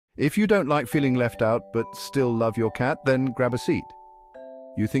If you don't like feeling left out but still love your cat, then grab a seat.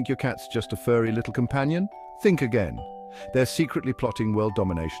 You think your cat's just a furry little companion? Think again. They're secretly plotting world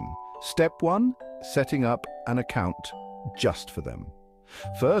domination. Step 1, setting up an account just for them.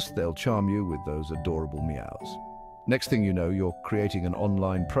 First, they'll charm you with those adorable meows. Next thing you know, you're creating an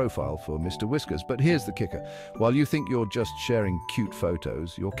online profile for Mr. Whiskers. But here's the kicker. While you think you're just sharing cute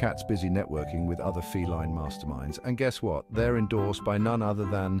photos, your cat's busy networking with other feline masterminds. And guess what? They're endorsed by none other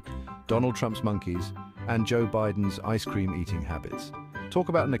than Donald Trump's monkeys and Joe Biden's ice cream eating habits. Talk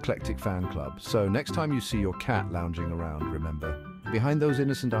about an eclectic fan club. So next time you see your cat lounging around, remember, behind those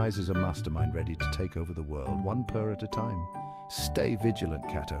innocent eyes is a mastermind ready to take over the world, one purr at a time. Stay vigilant,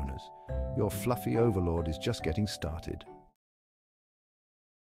 cat owners. Your fluffy overlord is just getting started.